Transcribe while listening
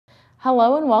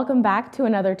Hello and welcome back to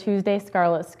another Tuesday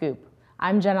Scarlet Scoop.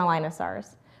 I'm Jenna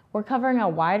Linusars. We're covering a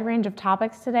wide range of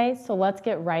topics today, so let's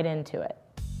get right into it.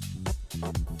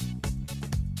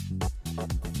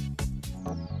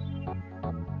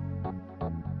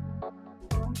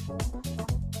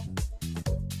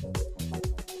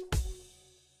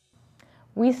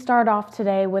 We start off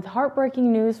today with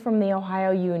heartbreaking news from the Ohio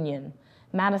Union.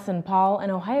 Madison Paul, an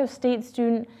Ohio State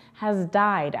student, has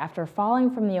died after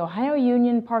falling from the Ohio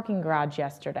Union parking garage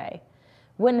yesterday.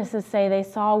 Witnesses say they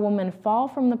saw a woman fall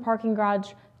from the parking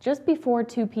garage just before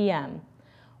 2 p.m.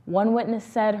 One witness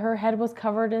said her head was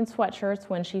covered in sweatshirts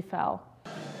when she fell.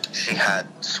 She had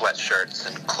sweatshirts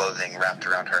and clothing wrapped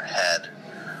around her head,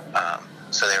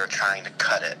 so they were trying to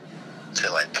cut it to,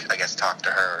 talk to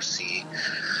her or see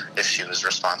if she was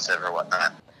responsive or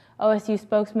whatnot. OSU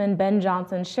spokesman Ben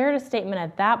Johnson shared a statement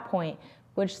at that point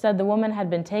which said the woman had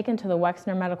been taken to the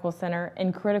Wexner Medical Center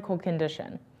in critical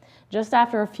condition. Just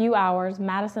after a few hours,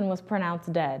 Madison was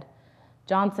pronounced dead.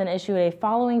 Johnson issued a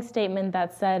following statement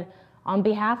that said, "On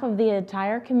behalf of the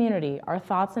entire community, our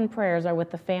thoughts and prayers are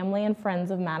with the family and friends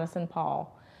of Madison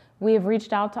Paul. We have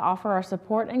reached out to offer our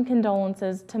support and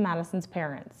condolences to Madison's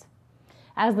parents."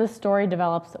 As this story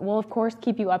develops, we'll of course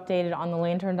keep you updated on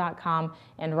thelantern.com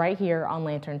and right here on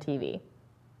Lantern TV.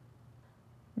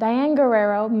 Diane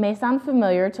Guerrero may sound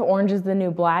familiar to Orange is the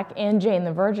New Black and Jane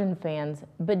the Virgin fans,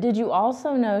 but did you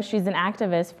also know she's an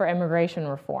activist for immigration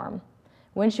reform?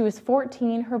 When she was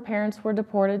 14, her parents were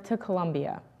deported to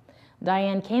Colombia.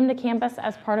 Diane came to campus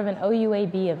as part of an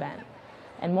OUAB event,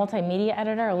 and Multimedia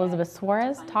Editor Elizabeth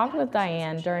Suarez talked with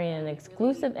Diane during an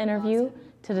exclusive interview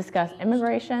to discuss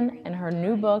immigration and her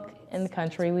new book, In the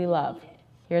Country We Love.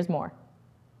 Here's more.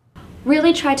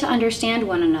 Really try to understand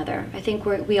one another. I think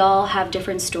we all have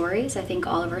different stories. I think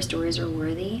all of our stories are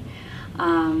worthy.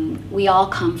 We all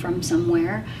come from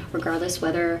somewhere, regardless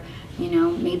whether,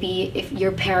 maybe if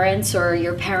your parents or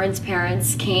your parents'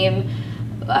 parents came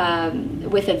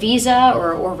with a visa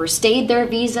or overstayed their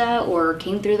visa or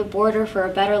came through the border for a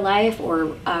better life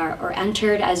or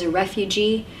entered as a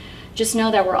refugee. Just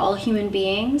know that we're all human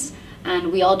beings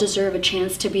and we all deserve a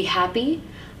chance to be happy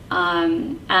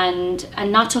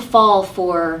and not to fall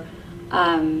for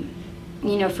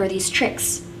these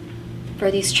tricks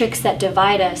that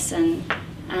divide us and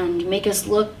make us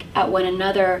look at one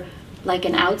another like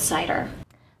an outsider.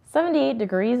 78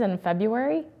 degrees in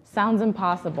February? Sounds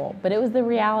impossible, but it was the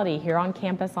reality here on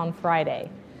campus on Friday.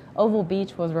 Oval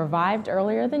Beach was revived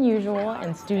earlier than usual,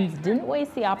 and students didn't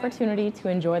waste the opportunity to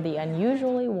enjoy the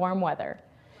unusually warm weather.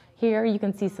 Here you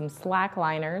can see some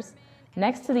slackliners.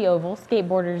 Next to the Oval,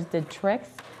 skateboarders did tricks,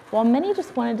 while many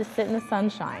just wanted to sit in the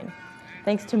sunshine.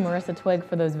 Thanks to Marissa Twig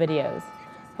for those videos.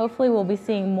 Hopefully we'll be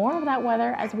seeing more of that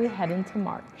weather as we head into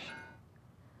March.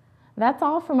 That's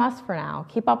all from us for now.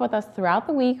 Keep up with us throughout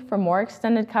the week for more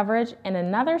extended coverage and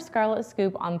another Scarlet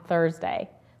Scoop on Thursday.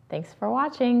 Thanks for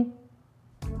watching.